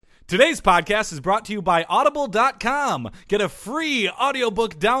Today's podcast is brought to you by Audible.com. Get a free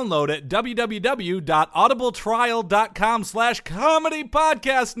audiobook download at www.audibletrial.com/comedy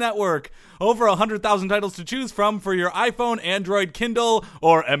podcast network. Over 100,000 titles to choose from for your iPhone, Android, Kindle,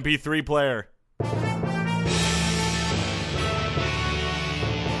 or MP3 player.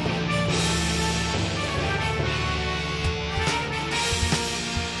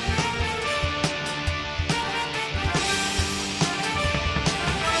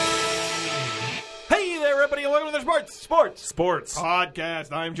 Welcome to the Sports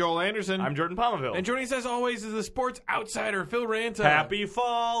Podcast. I'm Joel Anderson. I'm Jordan Palmaville. And joining us as always is the sports outsider, Phil Ranta. Happy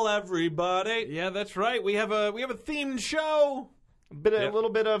fall, everybody. Yeah, that's right. We have a themed show. A little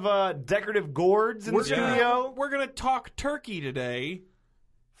bit of decorative gourds in the studio. We're going to talk turkey today.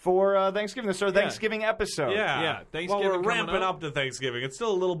 For Thanksgiving. This is our Thanksgiving episode. Yeah. Thanksgiving Well, we're ramping up to Thanksgiving. It's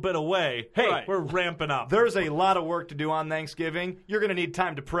still a little bit away. Hey, we're ramping up. There's a lot of work to do on Thanksgiving. You're going to need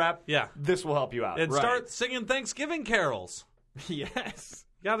time to prep. Yeah. This will help you out. And start singing Thanksgiving carols. Yes.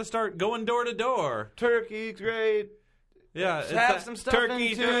 Got to start going door to door. Turkey's great. Yeah. Have some stuffing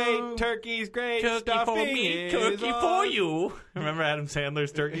Turkey's too. great. Turkey's great. Turkey Stuffing for me, is turkey on. for you. Remember Adam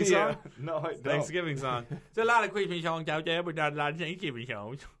Sandler's turkey song? No, I don't. Thanksgiving song. There's a lot of Christmas songs out there, but not a lot of Thanksgiving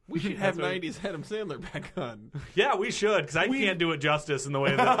songs. We should have 90s Adam Sandler back on. Yeah, we should, because I can't do it justice in the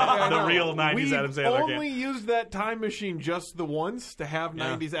way that the real 90s Adam Sandler We've only can. used that time machine just the once to have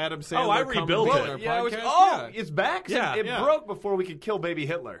 90s Adam Sandler. I come rebuilt and it. be on our Yeah, podcast. it's back? Yeah. It Yeah. broke before we could kill baby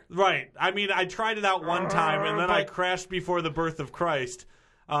Hitler. Right. I mean, I tried it out one time, and then I crashed before the birth of Christ.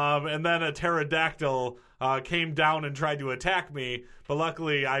 And then a pterodactyl came down and tried to attack me, but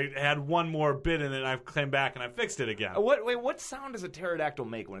luckily I had one more bit in it, and I came back and I fixed it again. What sound does a pterodactyl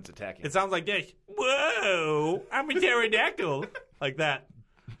make when it's attacking? It sounds like this. Whoa, I'm a pterodactyl. Like that.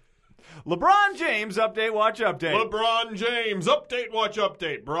 LeBron James update, watch update. LeBron James update, watch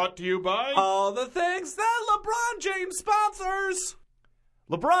update, brought to you by All the things that LeBron James sponsors.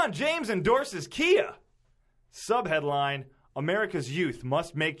 LeBron James endorses Kia. Subheadline, America's youth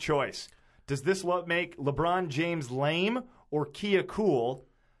must make choice. Does this make LeBron James lame or Kia cool?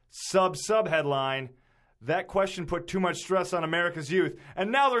 Subheadline, that question put too much stress on America's youth,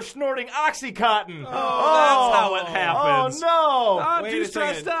 and now they're snorting Oxycontin. That's how it happens. Oh, no. I'm Wait too a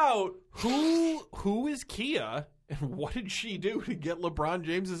stressed second. out. who is Kia and what did she do to get LeBron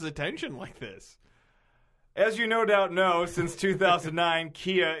James's attention like this? As you no doubt know, since 2009,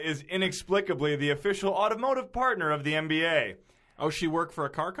 Kia is inexplicably the official automotive partner of the NBA. Oh, she worked for a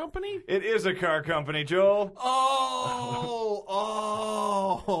car company? It is a car company, Joel. Oh.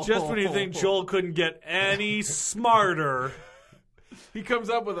 Just when you think Joel couldn't get any smarter, He comes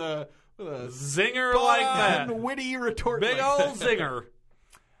up with a zinger like that. witty retort. Big like old that. zinger.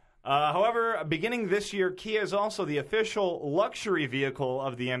 However, beginning this year, Kia is also the official luxury vehicle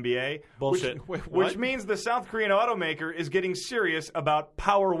of the NBA. Bullshit. Which what? means the South Korean automaker is getting serious about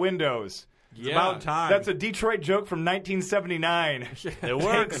power windows. Yeah. About time. That's a Detroit joke from 1979. It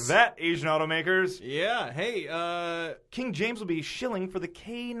works. That, Asian automakers. Yeah. Hey, King James will be shilling for the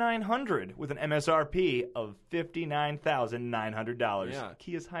K900 with an MSRP of $59,900. Yeah.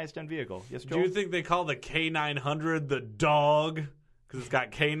 Kia's highest-end vehicle. Yes, Do Joel? you think they call the K900 the dog? Because it's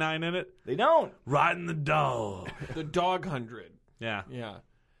got K9 in it? They don't. Riding the dog. the Dog 100. Yeah. Yeah.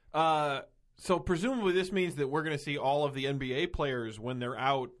 So presumably this means that we're going to see all of the NBA players when they're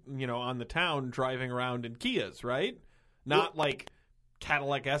out, on the town driving around in Kias, right? Not like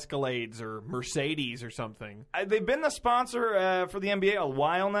Cadillac Escalades or Mercedes or something. They've been the sponsor for the NBA a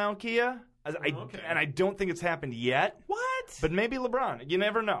while now, Kia. Okay. And I don't think it's happened yet. What? But maybe LeBron. You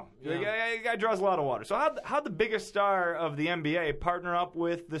never know. Yeah. The guy draws a lot of water. So how'd the biggest star of the NBA partner up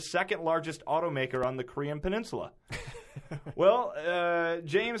with the second largest automaker on the Korean Peninsula? Well,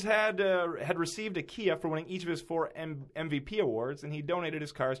 James had received a Kia for winning each of his 4 MVP awards, and he donated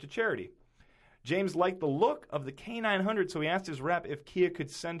his cars to charity. James liked the look of the K900, so he asked his rep if Kia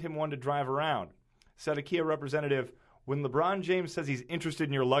could send him one to drive around. Said a Kia representative, when LeBron James says he's interested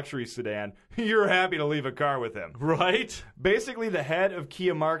in your luxury sedan, you're happy to leave a car with him. Right? Basically, the head of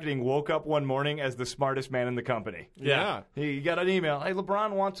Kia marketing woke up one morning as the smartest man in the company. Yeah. He got an email. Hey,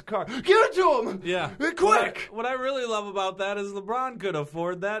 LeBron wants a car. Give it to him! Yeah. Quick! What I really love about that is LeBron could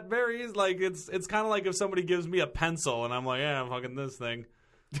afford that. It's kind of like if somebody gives me a pencil and I'm like, yeah, I'm fucking this thing.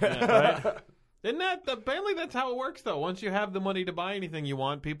 Yeah, right? Apparently that's how it works, though. Once you have the money to buy anything you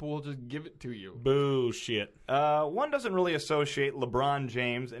want, people will just give it to you. Bullshit. One doesn't really associate LeBron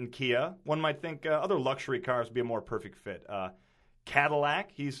James and Kia. One might think other luxury cars would be a more perfect fit.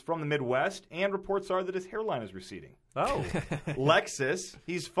 Cadillac, he's from the Midwest, and reports are that his hairline is receding. Oh. Lexus,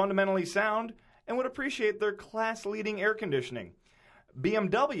 he's fundamentally sound and would appreciate their class-leading air conditioning.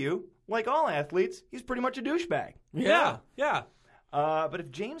 BMW, like all athletes, he's pretty much a douchebag. Yeah. But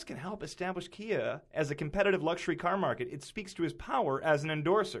if James can help establish Kia as a competitive luxury car market, it speaks to his power as an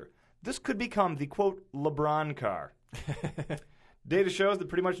endorser. This could become the, quote, LeBron car. Data shows that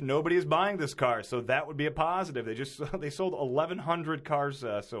pretty much nobody is buying this car, so that would be a positive. They sold 1,100 cars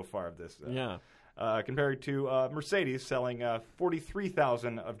so far of this. Compared to Mercedes selling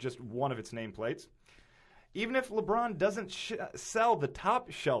 43,000 of just one of its nameplates. Even if LeBron doesn't sell the top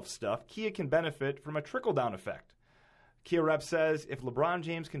shelf stuff, Kia can benefit from a trickle-down effect. Kia rep says if LeBron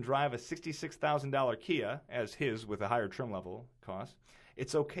James can drive a $66,000 Kia, as his with a higher trim level cost,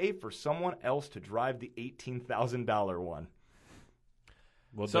 it's okay for someone else to drive the $18,000 one.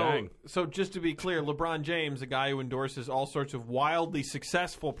 Well, dang. So just to be clear, LeBron James, a guy who endorses all sorts of wildly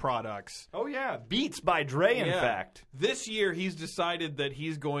successful products. Oh, yeah. Beats by Dre, in fact. This year, he's decided that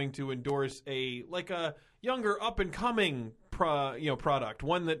he's going to endorse a younger, up-and-coming product,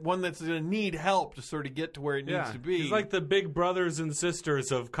 one that's going to need help to sort of get to where it needs to be. He's like the big brothers and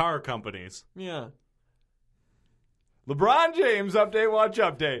sisters of car companies. Yeah. LeBron James Update Watch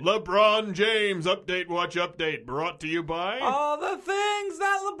Update. LeBron James Update Watch Update, brought to you by all the things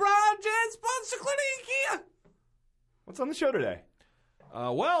that LeBron James sponsor, including Kia. What's on the show today?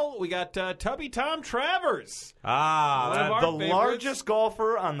 Well, we got Tubby Tom Travers. The largest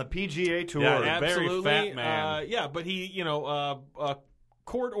golfer on the PGA Tour. Yeah, Absolutely. very fat man. But he,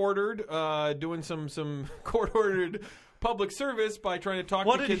 court-ordered, doing some court-ordered public service by trying to talk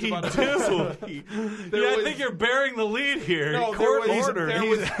to kids about What did he do? I think you're bearing the lead here. No, Court there ordered.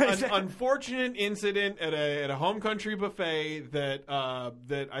 was an unfortunate incident at a home country buffet that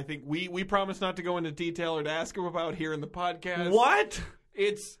I think we promised not to go into detail or to ask him about here in the podcast. What?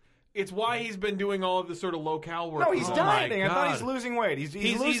 It's why he's been doing all of this sort of locale work. No, he's dieting. I thought God. he's losing weight. He's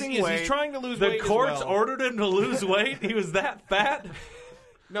losing weight. He's trying to lose The weight courts as well. ordered him to lose weight? He was that fat?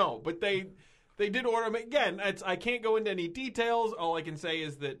 No, but they did order him. Again, I can't go into any details. All I can say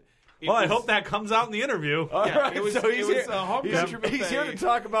is that I hope that comes out in the interview. All right, it was so he's here, a home country buffet. he's here to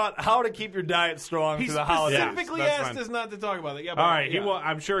talk about how to keep your diet strong He through the holidays. specifically That's asked fine. us not to talk about it. Yeah, All right, yeah.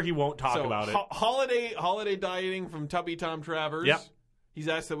 I'm sure he won't talk about it. Holiday dieting from Tubby Tom Travers. Yep. He's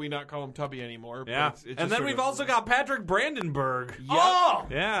asked that we not call him Tubby anymore. Yeah, But it's and just then sort we've of- also got Patrick Brandenburg. Yep. Oh,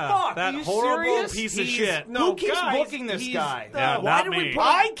 Yeah, fuck, that are you horrible serious? piece of He's- shit. No, Who keeps guys, booking this he's- guy? Yeah, Why not did me. we put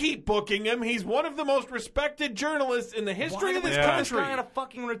I keep booking him. He's one of the most respected journalists in the history of this Yeah. this country. guy on a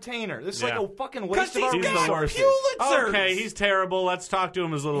fucking retainer? This is Yeah. like a fucking Because waste of our he's He's got the worst. Pulitzers. Okay, he's terrible. Let's talk to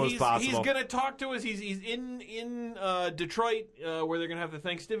him as little as possible. He's going to talk to us. He's in Detroit where they're going to have the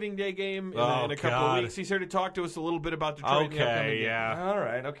Thanksgiving Day game in a couple God. of weeks. He's here to talk to us a little bit about Detroit. in the upcoming Okay, game. yeah. All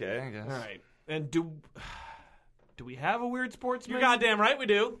right, okay, I guess. All right. And do we have a weird sportsman? You're goddamn right we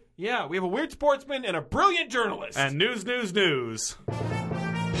do. Yeah, we have a weird sportsman and a brilliant journalist. And news. News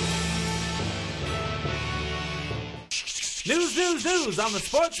on the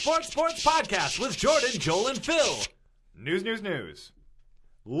Sports Podcast with Jordan, Joel, and Phil. News.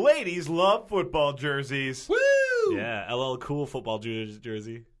 Ladies love football jerseys. Woo! Yeah, LL Cool football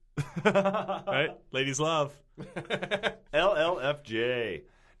jersey. Right? Ladies love. LLFJ.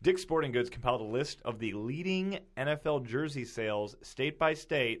 Dick's Sporting Goods compiled a list of the leading NFL jersey sales state by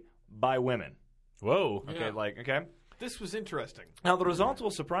state by women. Whoa. Okay, Yeah. okay. This was interesting. Now, the results will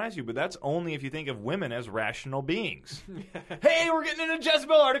surprise you, but that's only if you think of women as rational beings. Hey, we're getting an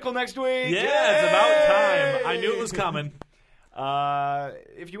Jezebel article next week. Yeah, it's about time. I knew it was coming.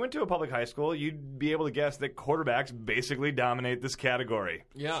 If you went to a public high school, you'd be able to guess that quarterbacks basically dominate this category.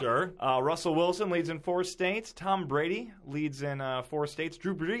 Yeah. Sure. Russell Wilson leads in 4 states. Tom Brady leads in 4 states.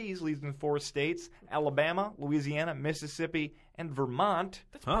 Drew Brees leads in 4 states. Alabama, Louisiana, Mississippi, and Vermont.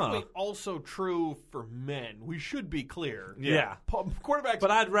 That's probably also true for men. We should be clear. Yeah. Quarterbacks,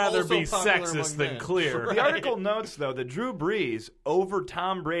 But I'd rather also be popular sexist among than men. clear. The article notes, though, that Drew Brees over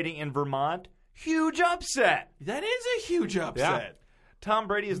Tom Brady in Vermont, huge upset. That is a huge upset. Tom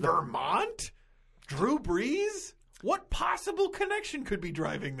Brady is the Vermont? Drew Brees? What possible connection could be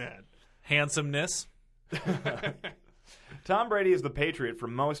driving that? Handsomeness. Tom Brady is the Patriot for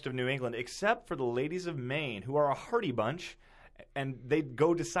most of New England, except for the ladies of Maine, who are a hardy bunch, and they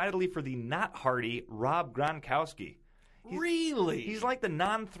go decidedly for the not hardy Rob Gronkowski. Really? He's like the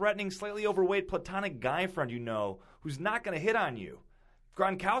non-threatening, slightly overweight platonic guy friend you know who's not going to hit on you.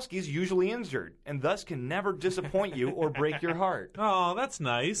 Gronkowski's usually injured, and thus can never disappoint you or break your heart. Oh, that's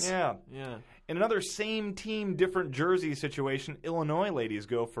nice. Yeah. Yeah. In another same team, different jersey situation, Illinois ladies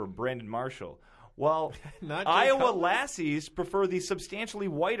go for Brandon Marshall, while Not Jay Iowa Cutler? lassies prefer the substantially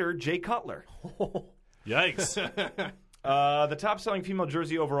whiter Jay Cutler. Yikes. The top-selling female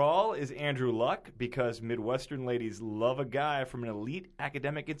jersey overall is Andrew Luck because Midwestern ladies love a guy from an elite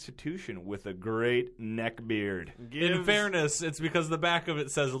academic institution with a great neck beard. In fairness, it's because the back of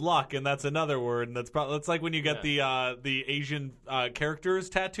it says luck, and that's another word. And that's like when you get the Asian characters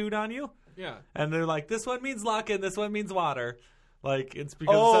tattooed on you. Yeah. And they're like, this one means luck, and this one means water. Like, it's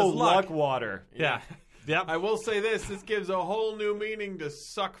because it says luck. Luck water. Yeah. Yep. I will say this gives a whole new meaning to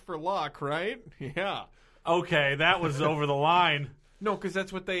suck for luck, right? Yeah. Okay, that was over the line. No, because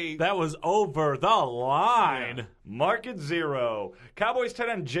that's what they... That was over the line. Yeah. Market zero. Cowboys tight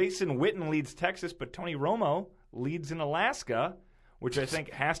end Jason Witten leads Texas, but Tony Romo leads in Alaska, which I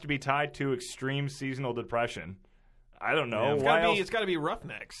think has to be tied to extreme seasonal depression. I don't know. It's got to be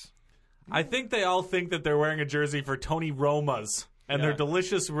Roughnecks. I think they all think that they're wearing a jersey for Tony Roma's and their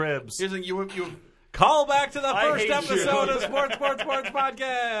delicious ribs. Here's the, you Call back to the first hate episode you. of Sports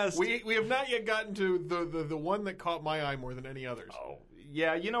Podcast. We have not yet gotten to the one that caught my eye more than any others. Oh,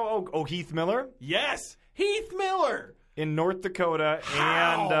 yeah, you know Heath Miller? Yes, Heath Miller. In North Dakota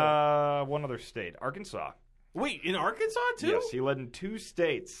and one other state, Arkansas. Wait, in Arkansas too? Yes, he led in 2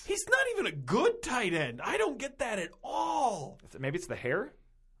 states. He's not even a good tight end. I don't get that at all. Maybe it's the hair?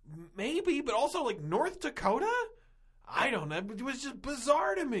 Maybe, but also like North Dakota? I don't know. It was just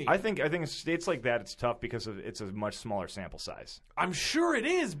bizarre to me. I think in states like that it's tough because it's a much smaller sample size. I'm sure it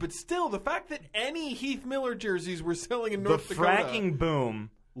is, but still, the fact that any Heath Miller jerseys were selling in North Dakota. The fracking boom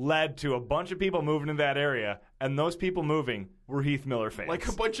led to a bunch of people moving to that area, and those people moving were Heath Miller fans. Like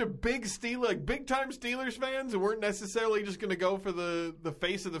a bunch of big time Steelers fans who weren't necessarily just going to go for the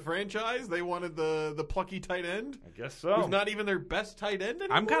face of the franchise. They wanted the plucky tight end. I guess so. Who's not even their best tight end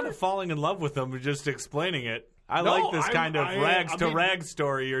anymore. I'm kind of falling in love with them just explaining it. I like this kind of rags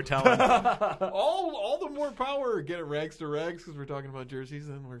story you're telling. all the more power. Get it rags to rags because we're talking about jerseys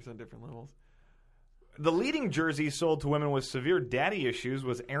and works on different levels. The leading jersey sold to women with severe daddy issues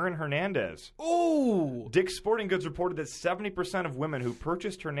was Aaron Hernandez. Oh! Dick's Sporting Goods reported that 70% of women who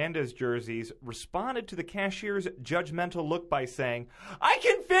purchased Hernandez jerseys responded to the cashier's judgmental look by saying, "I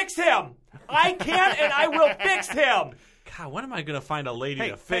can fix him! I can and I will fix him!" God, when am I going to find a lady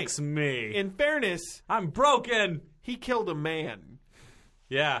to fix me? In fairness, I'm broken. He killed a man.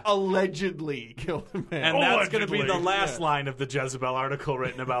 Yeah. Allegedly killed a man. And that's going to be the last line of the Jezebel article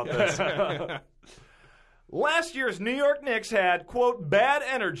written about this. Last year's New York Knicks had, quote, bad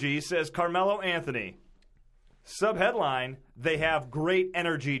energy, says Carmelo Anthony. Subheadline, they have great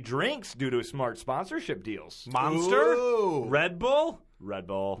energy drinks due to smart sponsorship deals. Monster? Ooh. Red Bull? Red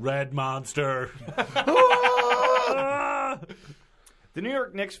Bull. Red Monster. The New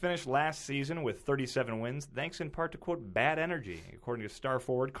York Knicks finished last season with 37 wins, thanks in part to, quote, bad energy, according to star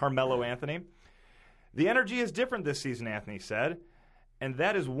forward Carmelo Anthony. The energy is different this season, Anthony said, and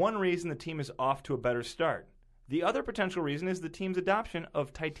that is one reason the team is off to a better start. The other potential reason is the team's adoption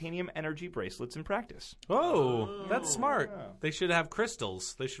of titanium energy bracelets in practice. Oh, that's smart. Yeah. They should have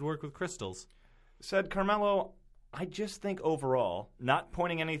crystals. They should work with crystals. Said Carmelo, I just think overall, not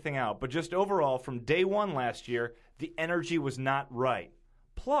pointing anything out, but just overall, from day one last year, the energy was not right.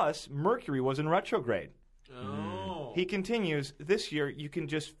 Plus, Mercury was in retrograde. Oh. He continues, this year you can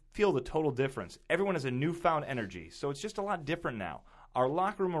just feel the total difference. Everyone has a newfound energy, so it's just a lot different now. Our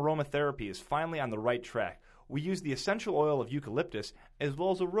locker room aromatherapy is finally on the right track. We use the essential oil of eucalyptus as well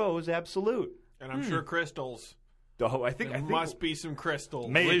as a rose absolute. And I'm sure crystals. Oh, I think there must be some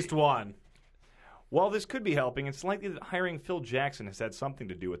crystals. Maybe. At least one. While this could be helping, it's likely that hiring Phil Jackson has had something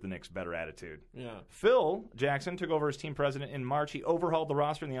to do with the Knicks' better attitude. Yeah. Phil Jackson took over as team president in March. He overhauled the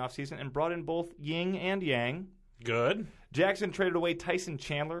roster in the offseason and brought in both yin and yang. Good. Jackson traded away Tyson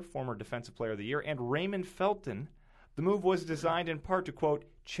Chandler, former Defensive Player of the Year, and Raymond Felton. The move was designed in part to, quote,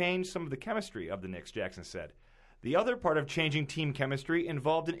 change some of the chemistry of the Knicks, Jackson said. The other part of changing team chemistry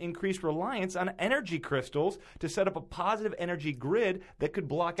involved an increased reliance on energy crystals to set up a positive energy grid that could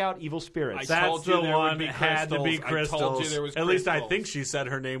block out evil spirits. That's the one that had to be crystals. I told you there was At least I think she said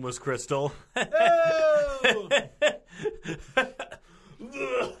her name was Crystal. Oh!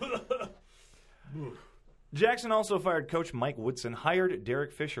 Jackson also fired coach Mike Woodson, hired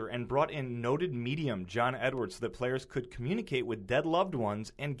Derek Fisher, and brought in noted medium John Edwards so that players could communicate with dead loved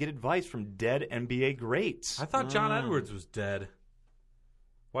ones and get advice from dead NBA greats. I thought John Edwards was dead.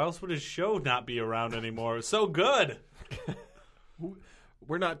 Why else would his show not be around anymore? It was so good.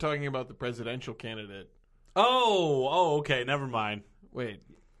 We're not talking about the presidential candidate. Oh, okay, never mind. Wait.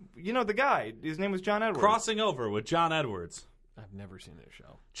 You know the guy. His name was John Edwards. Crossing Over with John Edwards. I've never seen their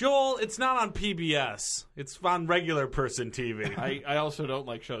show. Joel, it's not on PBS. It's on regular person TV. I also don't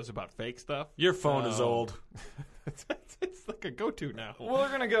like shows about fake stuff. Your phone is old. It's like a go-to now. Well, we're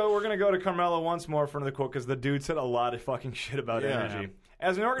gonna go to Carmelo once more for the quote because the dude said a lot of fucking shit about energy.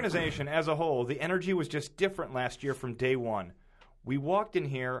 As an organization, as a whole, the energy was just different last year from day one. We walked in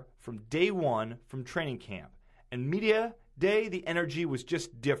here from day one from training camp, and media day, the energy was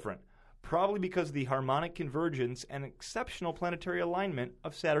just different. Probably because of the harmonic convergence and exceptional planetary alignment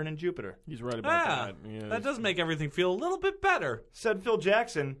of Saturn and Jupiter. He's right about that. Yeah, that does make everything feel a little bit better. Said Phil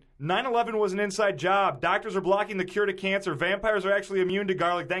Jackson, 9/11 was an inside job. Doctors are blocking the cure to cancer. Vampires are actually immune to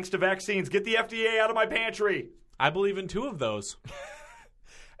garlic thanks to vaccines. Get the FDA out of my pantry. I believe in 2 of those.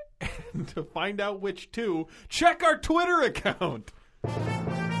 And to find out which 2, check our Twitter account.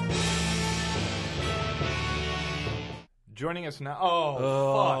 Joining us now.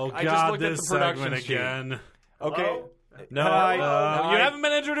 Oh, fuck. I God, just looked this at the production segment sheet. again. Okay. Hello? No, Hi. you haven't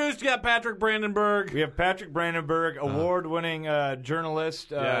been introduced yet, Patrick Brandenburg. We have Patrick Brandenburg, award-winning journalist,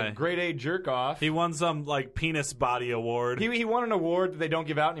 grade A jerk-off. He won some, penis body award. He won an award that they don't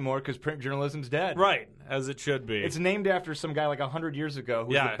give out anymore because print journalism's dead. Right, as it should be. It's named after some guy 100 years ago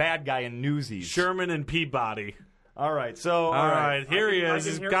who was the bad guy in Newsies. Sherman and Peabody. All right, so... All right, here he is.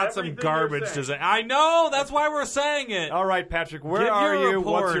 He's got some garbage to say. I know, that's why we're saying it. All right, Patrick, where Give are your you?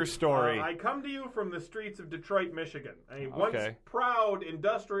 report. What's your story? I come to you from the streets of Detroit, Michigan, a once proud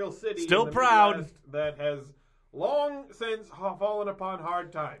industrial city Still in the proud. Midwest that has long since fallen upon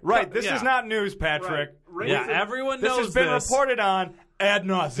hard times. Right, this is not news, Patrick. Right. Yeah, everyone This knows has been reported on ad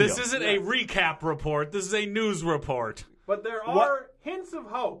nauseum. This isn't a recap report. This is a news report. But there are hints of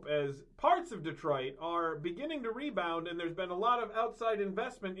hope as parts of Detroit are beginning to rebound, and there's been a lot of outside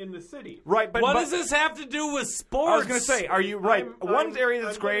investment in the city. Right, but What does this have to do with sports? I was going to say, are you right? One area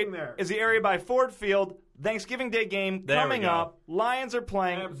that's I'm great getting there. is the area by Ford Field. Thanksgiving Day game There we coming go. up. Lions are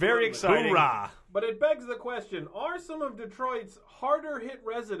playing. Absolutely. Very exciting. Hoorah. But it begs the question, are some of Detroit's harder-hit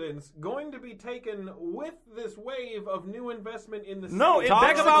residents going to be taken with this wave of new investment in the city? No, it Talk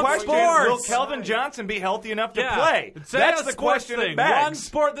begs the about question, sports. will Kelvin Johnson be healthy enough to Yeah. play? Say That's a the sports question thing. it begs. One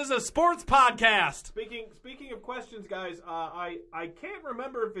sport. This is a sports podcast. Speaking of questions, guys, I can't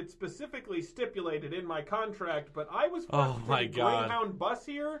remember if it's specifically stipulated in my contract, but I was Oh, forced my to take a God. Greyhound bus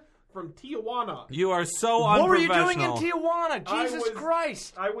here from Tijuana. You are so What were you unprofessional. doing in Tijuana? Jesus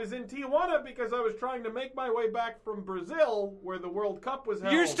Christ. I was in Tijuana because I was trying to make my way back from Brazil, where the World Cup was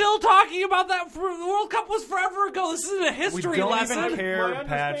held. You're still talking about that. The World Cup was forever ago. This isn't a history don't lesson. even care. My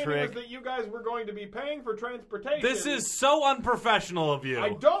understanding Patrick. was that you guys were going to be paying for transportation. This is so unprofessional of you.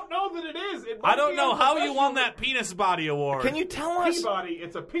 I don't know that it is. It I might don't be know how you won unprofessional. that penis body award. Can you tell us? Peabody.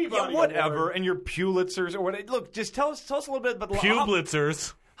 It's a Yeah, Peabody. whatever. Award. And your Pulitzers or what? Look, just tell us a little bit about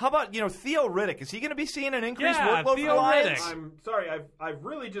Publitzers. How about Theo Riddick? Is he going to be seeing an increased Yeah, workload Theo for Lions? Riddick. I'm sorry. I've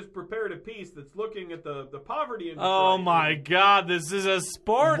really just prepared a piece that's looking at the poverty in Oh Detroit. my God! This is a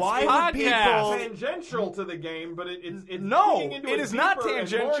sports Why would podcast. people- Tangential to the game, but it's No, digging into it a is not deeper and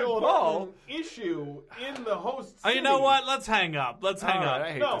tangential more at all. important issue in the host Oh, city. you know what? Let's hang up. Let's hang All up. right,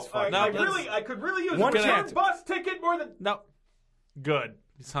 I hate No, this fucking I let's- could really use One a chance. bus ticket more than. No. Good.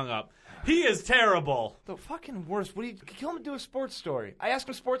 He's hung up. He is terrible. The fucking worst. What do you kill him to do a sports story? I ask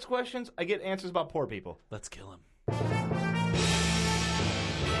him sports questions. I get answers about poor people. Let's kill him.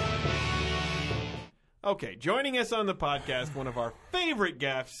 Okay, joining us on the podcast, one of our favorite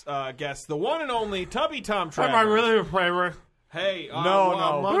guests, the one and only Tubby Tom Travers. your favorite? Hey, No,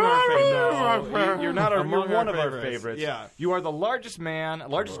 among our favorites. No, you're not. You're Among one our of our favorites. favorites. Yeah. You are the largest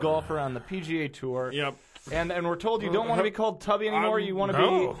largest golfer on the PGA Tour. Yep. And we're told you don't want to be called Tubby anymore. You want to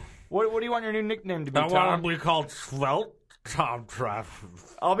no. be. What do you want your new nickname to be? I Tom? want to be called Svelte Tom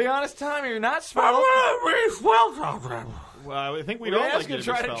Travers. I'll be honest, Tom. You're not I svelte. want to be Svelte Tom Travers. Well, I think we'd We're all gonna like ask you to to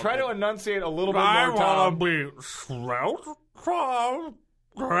try to spell try it. to enunciate a little bit I more, want Tom. to be Svelte Tom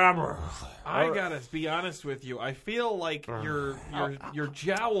Travers. I gotta be honest with you. I feel like your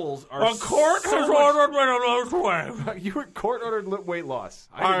jowls are. A court so has much- ordered me to lose weight. You were court ordered weight loss.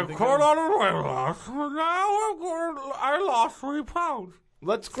 I court ordered weight loss. Now I lost 3 pounds.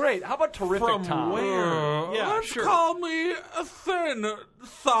 That's great. How about terrific, From Tom? where? Yeah, let's sure. call me Thin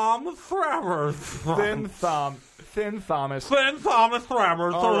Thumb Travers. Thin Thomas. Thin Thomas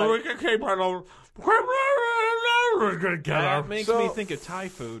Travers. All So right. we can keep it together. That makes So- me think of Thai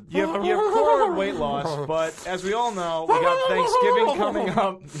food. You have court ordered weight loss, but as we all know, we got Thanksgiving coming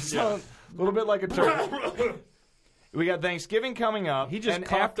up. So, a little bit like a turkey. We got Thanksgiving coming up. He just and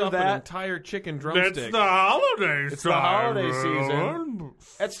coughed after up an that, entire chicken It's drumstick. the holidays. It's the holiday season.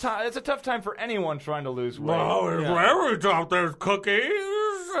 It's a tough time for anyone trying to lose weight. Oh, it's Yeah. very tough. There's cookies.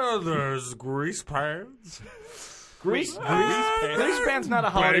 There's grease pans. Grease pan's not a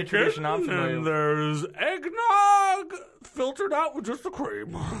holiday Bacon, tradition I'm familiar and with. there's eggnog filtered out with just the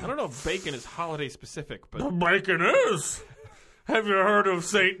cream. I don't know if bacon is holiday specific, but Bacon is. Have you heard of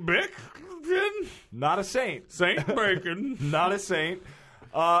Saint Bacon? Not a saint. Saint Bacon. Not a saint.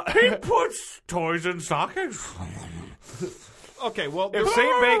 He puts toys in stockings. okay. Well, If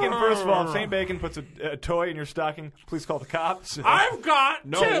Saint Bacon, first of all, if Saint Bacon puts a toy in your stocking, please call the cops. I've got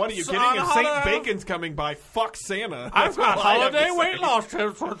no. tips What are you kidding? on If how Saint to- Bacon's coming by, fuck Santa. I've That's got all I have to holiday say. weight loss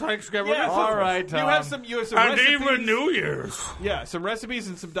tips for Thanksgiving. Yeah, and all Christmas. right, Tom. You have some And recipes. even New Year's. Yeah, some recipes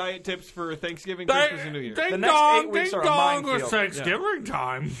and some diet tips for Thanksgiving, Christmas, and New Year. Ding The next dong, 8 weeks ding are a dong, minefield. it's Thanksgiving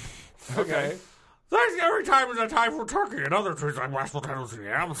time. Okay. Thanksgiving time is a time for turkey and other treats like mashed potatoes and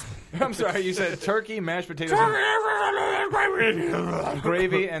yams. I'm sorry, you said turkey, mashed potatoes, Turkey and and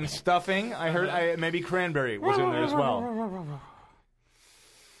gravy, and stuffing. I heard maybe cranberry was in there as well.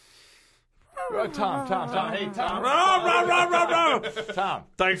 Tom. Hey, Tom. No. Tom.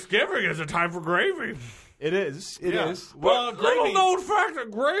 Thanksgiving is a time for gravy. It is. It is. Well, Little gravy. known fact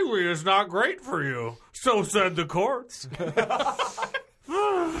that gravy is not great for you. So said the courts.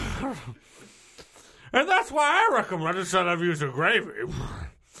 And that's why I recommend, instead of using gravy,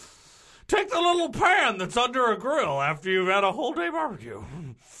 take the little pan that's under a grill after you've had a whole day barbecue.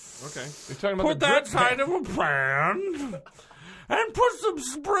 Okay. You're talking about Put the that grip side of a pan and put some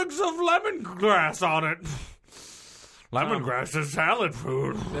sprigs of lemongrass on it. Lemongrass is salad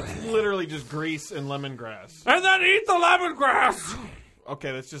food. That's literally just grease and lemongrass. And then eat the lemongrass.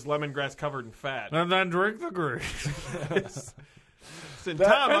 Okay, that's just lemongrass covered in fat. And then drink the grease. And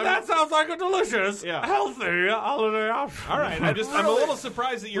Tom, And that sounds like a delicious, Yeah. healthy holiday option. all right, I'm a little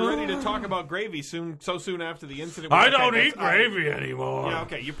surprised that you're ready to talk about gravy so soon after the incident. I Okay, don't that's- eat gravy anymore. Yeah,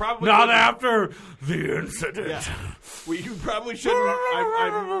 okay, you probably Not shouldn't. after the incident. Yeah. Well, you probably shouldn't.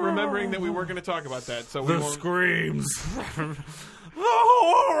 I'm remembering that we weren't going to talk about that, so we The won't. screams. The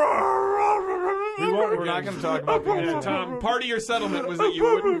horror. We're not going to talk about the Yeah, incident. Tom, part of your settlement was that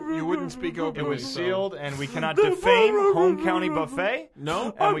you wouldn't speak It openly. was so- sealed, and we cannot defame Home County Buffet.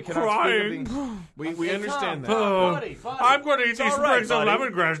 No, And we cannot crying. speak of the... we understand that. Buddy. I'm going to eat these all right, sprigs of buddy.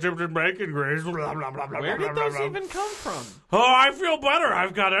 lemongrass dipped in bacon grease. Blah, blah, blah, blah, Where blah, did blah, those blah. even come from? Oh, I feel better.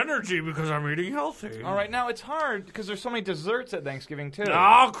 I've got energy because I'm eating healthy. All right, now it's hard because there's so many desserts at Thanksgiving, too.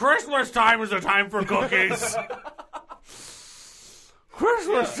 Oh, Christmas time is a time for cookies.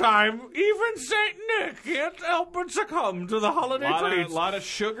 Christmas time, even Saint Nick can't help but succumb to the holiday treats. Lot of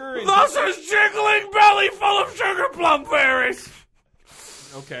sugar. And Thus is jiggling belly full of sugar plum fairies.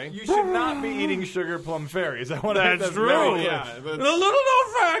 okay. You should not be eating sugar plum fairies. I want to make That's that true. very clear. Yeah, The little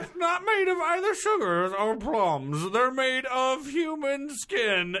known fact, not made of either sugars or plums. They're made of human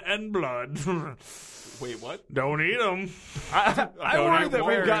skin and blood. Wait, what? Don't eat them. I Don't worry eat that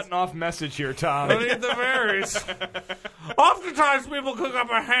we've berries. gotten off message here, Tom. Don't eat the berries. Oftentimes people cook up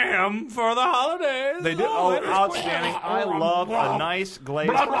a ham for the holidays. They do. Oh, outstanding. I love a nice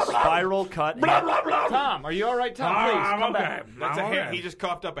glazed spiral cut ham. Tom, are you all right, Tom? Please, I'm come okay. back. That's a I'm ham. okay. He just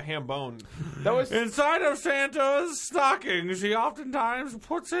coughed up a ham bone. That was... Inside of Santa's stockings, he oftentimes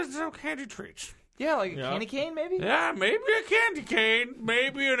puts in some candy treats. Yeah, like Yeah. a candy cane, maybe? Yeah, maybe a candy cane,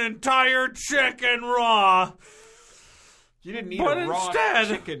 maybe an entire chicken raw. You didn't eat But a raw instead-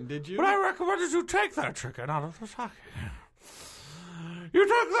 chicken, did you? What I recommend is you take that chicken out of the stocking. You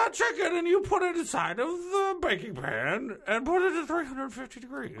take that chicken and you put it inside of the baking pan and put it at 350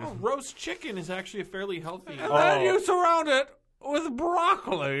 degrees. Oh, roast chicken is actually a fairly healthy. And then you surround it with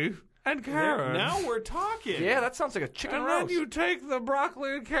broccoli and carrots. Now we're talking. Yeah, that sounds like a chicken And roast. then you take the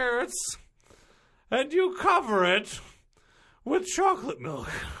broccoli and carrots and you cover it with chocolate milk.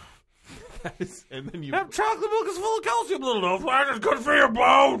 And then you. That chocolate milk is full of calcium, little no fat. It's good for your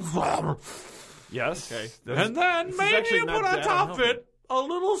bones. Yes. Okay. And then maybe actually you not put on that top of unhealthy. it a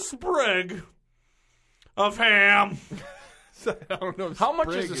little sprig of ham. I don't know. How much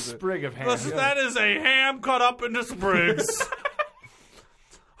sprig is a it? sprig of ham? Listen, that is a ham cut up into sprigs.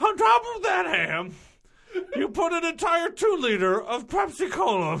 On top of that ham, you put an entire 2-liter of Pepsi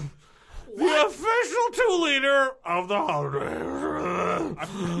Cola. The official 2-liter of the holidays.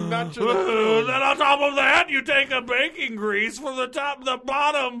 I'm not sure. That's true. Then on top of that, you take a baking grease from the top, the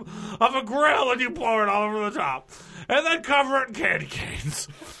bottom of a grill, and you pour it all over the top, and then cover it in candy canes.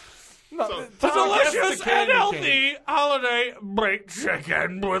 No, The Tom, guess delicious the candy and healthy holiday baked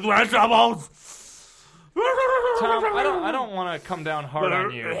chicken with vegetables. Tom, I don't want to come down hard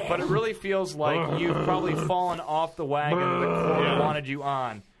on you, but it really feels like you've probably fallen off the wagon the court wanted you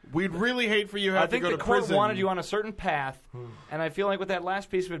on. We'd really hate for you to I have to think go the to court prison. wanted you on a certain path, and I feel like with that last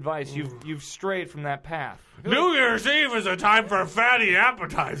piece of advice, you've strayed from that path. New Year's Eve is a time for fatty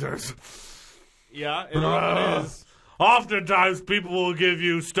appetizers. Yeah, it often is. Oftentimes, people will give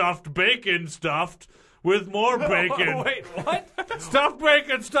you stuffed bacon stuffed with more bacon. Wait, what? Stuffed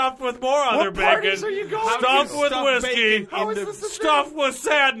bacon stuffed with more other What parties bacon. are you going Stuffed to? with Stuffed whiskey. bacon How is into- this Stuffed with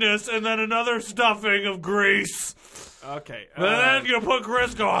sadness, and then another stuffing of grease. Okay. And then you put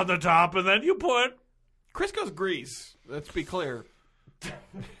Crisco on the top, and then you put. Crisco's grease. Let's be clear. Then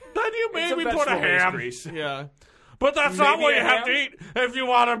you maybe put a vegetable-based ham. grease. Yeah. But that's not Maybe what a you have to ham? eat if you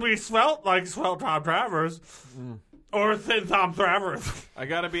want to be svelte like Svelte Tom Travers. Or Thin Tom Travers. I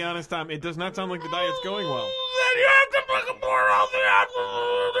gotta be honest, Tom. It does not sound like the diet's going well. Then you have to put more healthy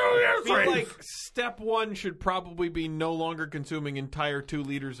I feel options. like step one should probably be no longer consuming entire 2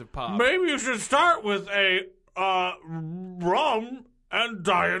 liters of pop. Maybe you should start with a rum and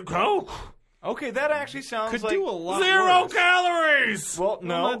Diet Coke. Okay, that actually sounds Could like do a lot 0 worse. calories. Well,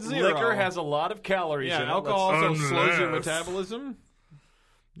 no, not zero. liquor has a lot of calories Yeah, in it. alcohol also Unless- slows your metabolism.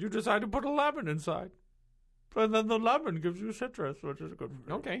 You decide to put a lemon inside. And then the lemon gives you citrus, which is good for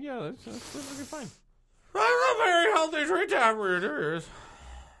you. Okay, yeah, that's perfectly fine. That's a very healthy treat to have for your ears.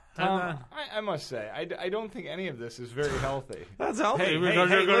 I must say, I don't think any of this is very healthy. That's healthy Hey, because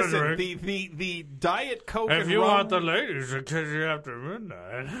you're going to listen, drink. the Diet Coke If and you rum, want the ladies to kiss you after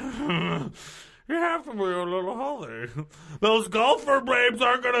midnight, you have to be a little healthy. Those golfer babes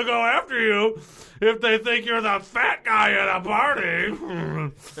aren't going to go after you if they think you're the fat guy at a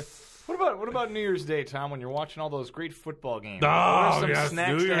party. What about New Year's Day, Tom, when you're watching all those great football games? What Oh, are some yes,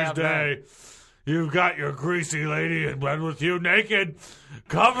 snacks New to Year's have then? Day. You've got your greasy lady in bed with you naked,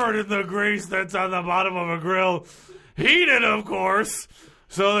 covered in the grease that's on the bottom of a grill, heated, of course,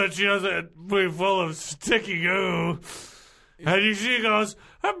 so that she doesn't be full of sticky goo. And she goes,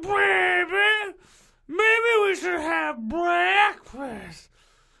 baby, maybe we should have breakfast.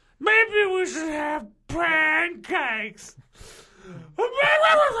 Maybe we should have pancakes.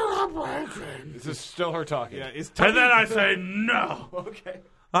 This is still her talking. yeah, it's And then I say, no. Okay.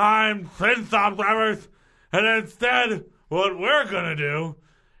 I'm Thin Tom Travers, and instead, what we're gonna do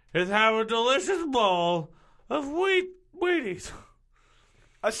is have a delicious bowl of Wheaties.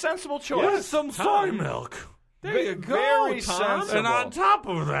 A sensible With choice. some soy milk. there you go, very Tom. sensible. And on top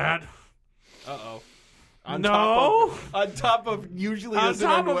of that, Uh-oh. no. On top of usually On doesn't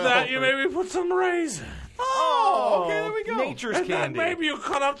top end of well. that, you maybe put some raisins. Oh, okay, there we go. Nature's And then candy. maybe you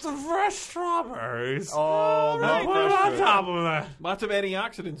cut up some fresh strawberries. Oh, And love put it fresh on fruit. top of that. Lots of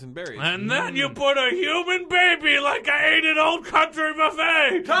antioxidants and berries. And then you put a human baby like I ate at Old Country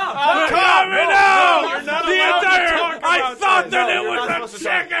Buffet. Tom, No, you're not the allowed to entire, talk I about thought this. that No, it you're not was supposed a to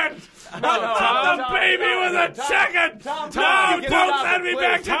talk. chicken. Tom, The baby was a chicken. Tom, No, get don't it send me out,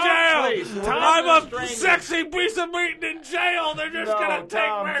 back please. to Tom, jail. please. I'm a Stranger. sexy piece of meat in jail. They're just No, gonna take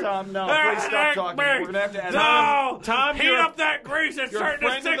Tom, me. Tom, no. They're Please stop gonna talking. take me. We're gonna have to end No, Tom, heat you're- up that grease. It's you're a starting to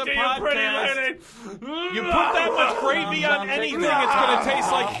friend stick of to the you, pretty podcast. lady. You put that much gravy on Tom, take anything, it it's out. going to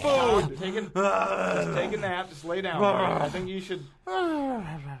taste like food. Take a nap. Just lay down. Brian. I think you should.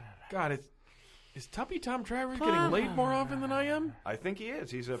 God, is Tuppy Tom Travers getting laid more often than I am? I think he is.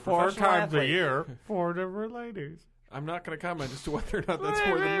 He's a 4 professional times a athlete. year, 4 different ladies. I'm not going to comment as to whether or not that's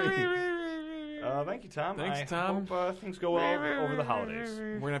more than me. Thank you, Tom. Thanks, I Tom. hope things go well over the holidays.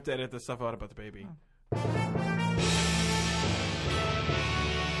 We're going to have to edit this stuff out about the baby.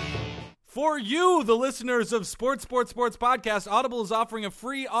 For you, the listeners of Sports Podcast, Audible is offering a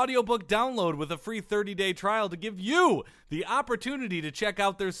free audiobook download with a free 30-day trial to give you the opportunity to check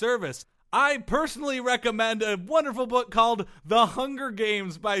out their service. I personally recommend a wonderful book called The Hunger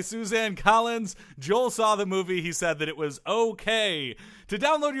Games by Suzanne Collins. Joel saw the movie. He said that it was okay. To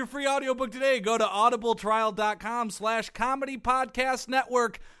download your free audiobook today, go to audibletrial.com/comedy podcast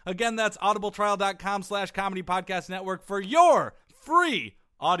network. Again, that's audibletrial.com/comedy podcast network for your free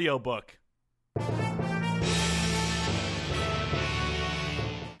audiobook.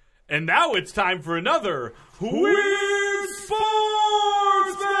 And now it's time for another Weird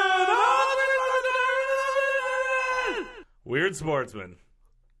Sportsman! Weird Sportsman.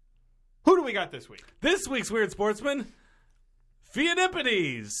 Who do we got this week? This week's Weird Sportsman,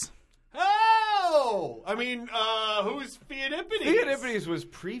 Theodippides. Oh! I mean, who's Theodippides? Theodippides was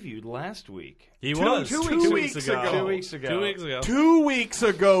previewed last week. He Two was weeks 2 weeks ago. ago. 2 weeks ago. 2 weeks ago. 2 weeks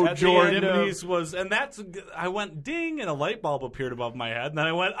ago, At the Jordan. end of- Theodippides was, and that's, I went ding, and a light bulb appeared above my head, and then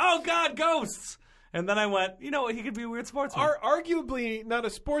I went, oh God, ghosts! And then I went, you know what, he could be a weird sportsman. Arguably not a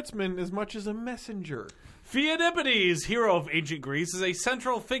sportsman as much as a messenger. Theodippides, hero of ancient Greece, is a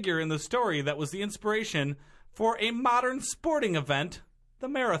central figure in the story that was the inspiration for a modern sporting event, the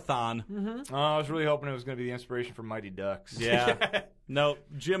marathon. Oh, I was really hoping it was going to be the inspiration for Mighty Ducks. Yeah. No,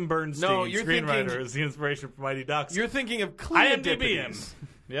 Jim Bernstein, No, you're screenwriter, thinking- is the inspiration for Mighty Ducks. You're thinking of IMDb him. Cleodippides.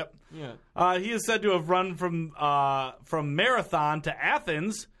 Yep. Yeah. He is said to have run from Marathon to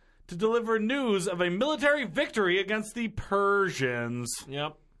Athens to deliver news of a military victory against the Persians.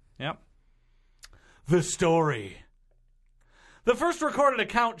 Yep. The story. The first recorded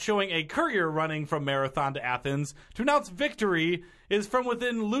account showing a courier running from Marathon to Athens to announce victory is from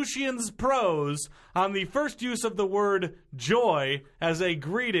within Lucian's prose on the first use of the word joy as a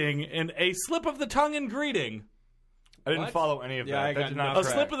greeting and a slip of the tongue in greeting. I didn't follow any of Yeah, that. I That got did not A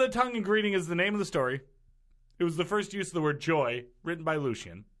track. slip of the tongue in greeting is the name of the story. It was the first use of the word joy, written by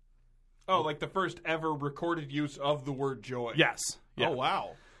Lucian. Oh, like the first ever recorded use of the word joy. Yes. Yeah. Oh,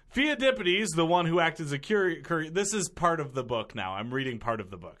 wow. Pheidippides, the one who acted as a courier, this is part of the book now. I'm reading part of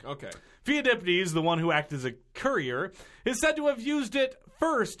the book. Okay. Pheidippides, the one who acted as a courier, is said to have used it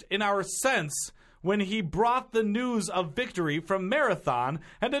first in our sense when he brought the news of victory from Marathon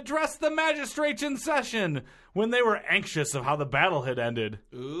and addressed the magistrates in session when they were anxious of how the battle had ended.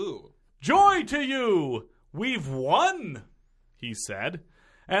 Ooh. Joy to you! We've won, he said.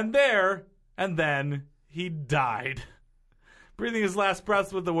 And then he died, breathing his last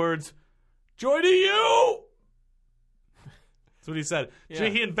breath with the words, joy to you! That's what he said. Yeah.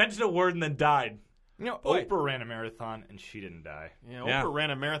 He invented a word and then died. You know, Boy. Oprah ran a marathon and she didn't die. Yeah, Yeah. Oprah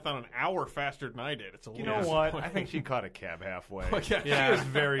ran a marathon an hour faster than I did. It's a You little know what? I disappointing. think she caught a cab halfway. Yeah. She was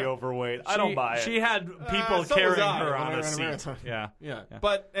very overweight. I don't buy it. She had people so was carrying I her when on I a ran a seat. marathon. Yeah. Yeah.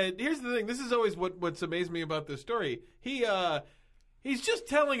 But here's the thing. This is always what's amazed me about this story. He's just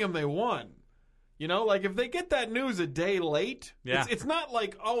telling them they won. You know, like if they get that news a day late, Yeah. it's not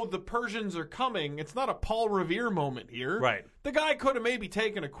like, oh, the Persians are coming. It's not a Paul Revere moment here. Right. The guy could have maybe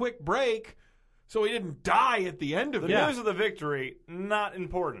taken a quick break so he didn't die at the end of The it. news of the victory, not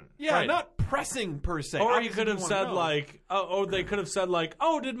important. Yeah, Right. not pressing per se. Or he Obviously, could have you wanna said know. like, they could have said like,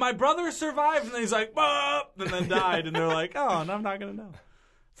 oh, did my brother survive? And then he's like, and then died. And they're like, oh, and I'm not going to know.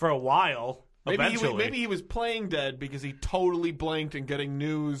 For a while, eventually. Maybe he was playing dead because he totally blanked in getting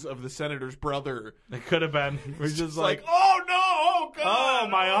news of the senator's brother. It could have been. We're just It's like, oh no, oh god, oh,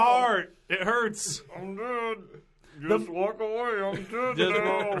 my heart. It hurts. I'm dead. Just walk away. I'm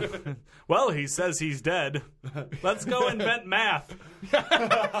dead Just- well, he says he's dead. Let's go invent math.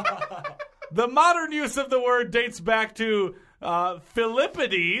 The modern use of the word dates back to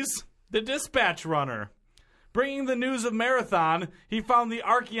Philippides, the dispatch runner. Bringing the news of Marathon, he found the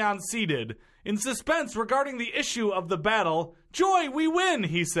Archeon seated. In suspense regarding the issue of the battle, joy, we win,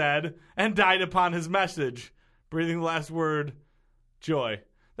 he said, and died upon his message. Breathing the last word, joy.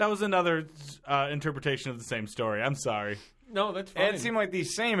 That was another interpretation of the same story. I'm sorry. No, that's fine. It seemed like the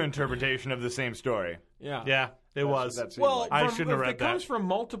same interpretation of the same story. yeah. Yeah, it was. That's Well, I from- shouldn't have if read it comes that. from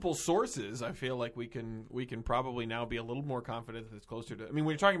multiple sources, I feel like we can probably now be a little more confident that it's closer to. I mean,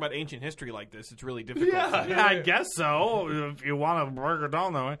 when you're talking about ancient history like this, it's really difficult. Yeah, I guess so, if you want to break it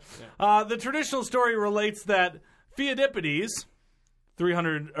down that way. The traditional story relates that Pheidippides,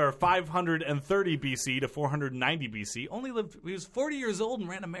 530 BC to 490 BC, only lived, he was 40 years old and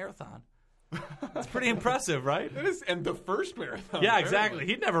ran a marathon. That's pretty impressive, right? It is, and the first marathon. Yeah, apparently. exactly.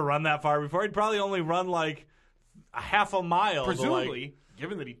 He'd never run that far before. He'd probably only run like a half a mile. to, Presumably,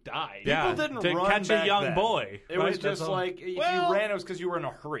 given that he died. yeah, People didn't to run catch back a young then. boy. It right? was That's just all. like if Well- you ran, it was because you were in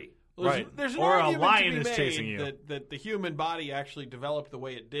a hurry. Right. There's an Or a argument lion to be is made chasing you. that the human body actually developed the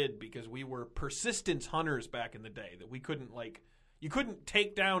way it did because we were persistence hunters back in the day. That we couldn't you couldn't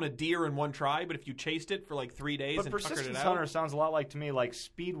take down a deer in one try, but if you chased it for like 3 days But and tuckered it persistence out, hunter sounds a lot like to me like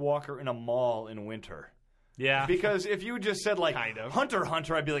speed walker in a mall in winter. Yeah. Because if you just said like Kind of. hunter,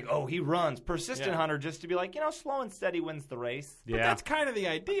 I'd be like, oh, he runs. Persistent Yeah. hunter, just to be like, slow and steady wins the race. but Yeah. that's kind of the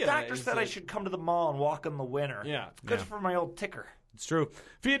idea. Doctor is said I that- should come to the mall and walk in the winter. Yeah. It's good for my old ticker. It's true.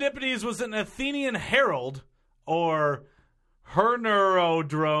 Pheidippides was an Athenian herald, or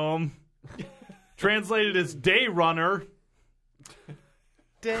hernerodrome, translated as day runner,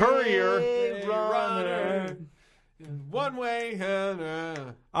 courier, runner. One way.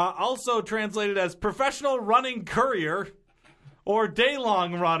 also translated as professional running courier, or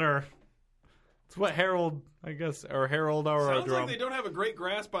day-long runner. It's what herald, I guess, or herald or Sounds like drone. they don't have a great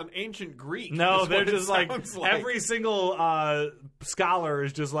grasp on ancient Greek. No, is they're what it just like sounds every single scholar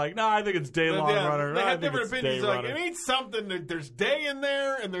is just like, no, I think it's day-long Yeah, runner. They No, I have think different it's opinions. day Like, runner. it means something. There's day in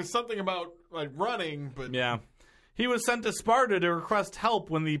there, and there's something about like running. But Yeah. He was sent to Sparta to request help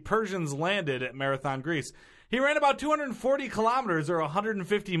when the Persians landed at Marathon, Greece. He ran about 240 kilometers or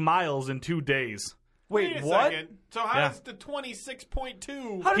 150 miles in 2 days. wait a what? second. So how Yeah. does the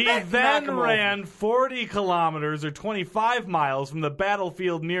 26.2? How did He that then knock him over? ran 40 kilometers or 25 miles from the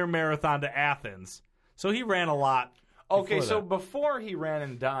battlefield near Marathon to Athens. So he ran a lot. Okay, before so that. before he ran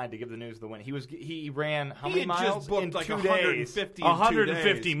and died to give the news of the win, he ran how He many had miles just booked in like 2 days? 150 in 2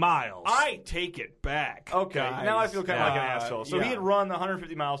 150 days. miles. I take it back. Okay, guys. now I feel kind of like an asshole. So yeah. he had run the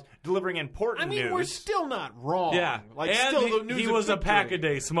 150 miles, delivering important I mean, news. we're still not wrong. Yeah, like and still the news he of was a victory.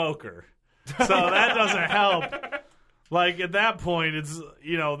 pack-a-day smoker, so that doesn't help. Like at that point, it's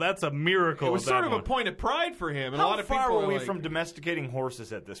that's a miracle. It was at that sort of a point. point of pride for him, and How a lot of far people were we like, from domesticating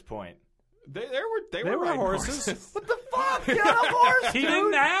horses at this point? They were riding horses. What the fuck? Get on a horse, He dude!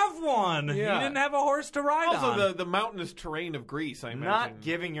 didn't have one. Yeah. He didn't have a horse to ride on. Also, the mountainous terrain of Greece, I imagine. Not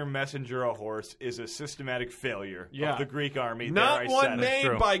giving your messenger a horse is a systematic failure Yeah. of the Greek army. Not There I one said it. made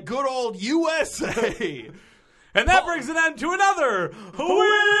true. by good old USA. And that brings an end to another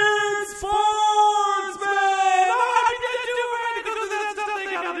Weird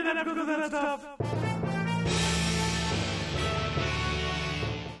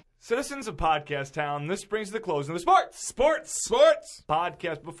Citizens of Podcast Town, this brings to the close of the Sports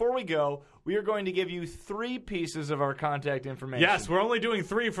podcast. Before we go, we are going to give you 3 pieces of our contact information. Yes, we're only doing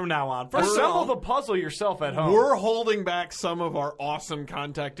 3 from now on. First of Assemble all, the puzzle yourself at home. We're holding back some of our awesome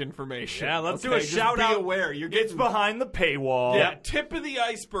contact information. Yeah, let's do a just shout be out. aware. You're It's getting behind the paywall. yeah, tip of the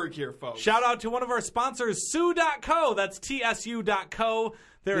iceberg here, folks. shout out to one of our sponsors, Sue.co. That's TSU.co.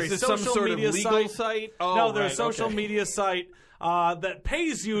 They're This a is some social sort of media legal site. site? Oh, No, they're a right, social okay. media site that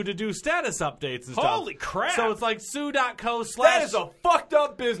pays you to do status updates and stuff. Holy crap. So it's like Sue.co/ That is a fucked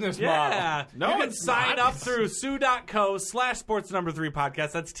up business model. Yeah. No, you can it's sign not. up through Sue.co/sports3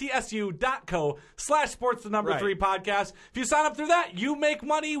 podcast. That's TSU.co/sports3 podcast. If you sign up through that, you make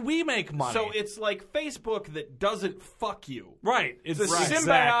money, we make money. So it's like Facebook that doesn't fuck you. right. It's It's a right.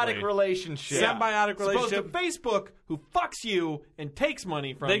 symbiotic Exactly. relationship. Symbiotic Opposed to relationship. Facebook, who fucks you and takes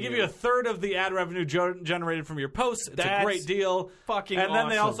money from you. They give you a third of the ad revenue generated from your posts. It's That's a great deal. fucking And then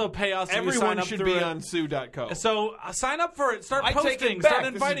they awesome. also pay us. if you sign Everyone up should through be it. on Sue.co. So sign up for it. Start I take posting. it back. Start This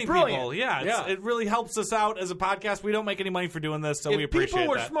is inviting brilliant. people. Yeah, Yeah. it really helps us out as a podcast. We don't make any money for doing this, so we If appreciate people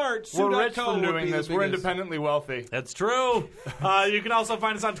were that. smart, We're Sue.co rich from would doing be this. the We're biggest. independently wealthy. That's true. You can also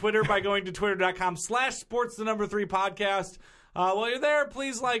find us on Twitter by going to twitter.com/sports3 podcast. While you're there,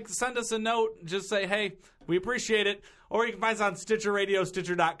 please send us a note. Just say, hey, we appreciate it. Or you can find us on Stitcher Radio,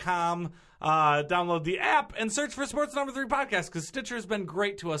 Stitcher.com. Download the app and search for Sports 3 podcast because Stitcher has been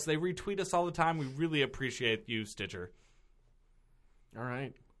great to us. They retweet us all the time. We really appreciate you, Stitcher. All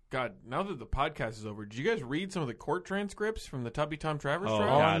right. God, now that the podcast is over, did you guys read some of the court transcripts from the Tubby Tom Travers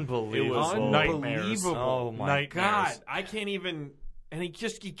trial? God. Unbelievable. It was nightmares. Unbelievable. Oh, my Nightmares. God, I can't even. And he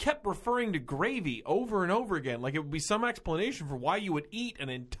kept referring to gravy over and over again. Like it would be some explanation for why you would eat an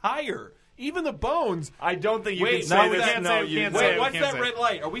entire, even the bones. I don't think you Wait, can say no, this. we can't say it, we can't say wait, it, what's we that can't red? red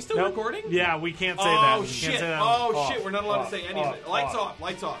light? Are we still recording? Yeah, we can't say that. Oh We can't shit! say that. Oh shit! We're not allowed to say anything. off, Lights off. off.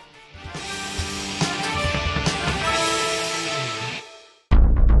 Lights off.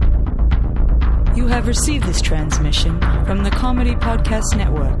 You have received this transmission from the Comedy Podcast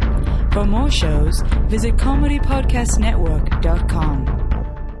Network. For more shows, visit comedypodcastnetwork.com.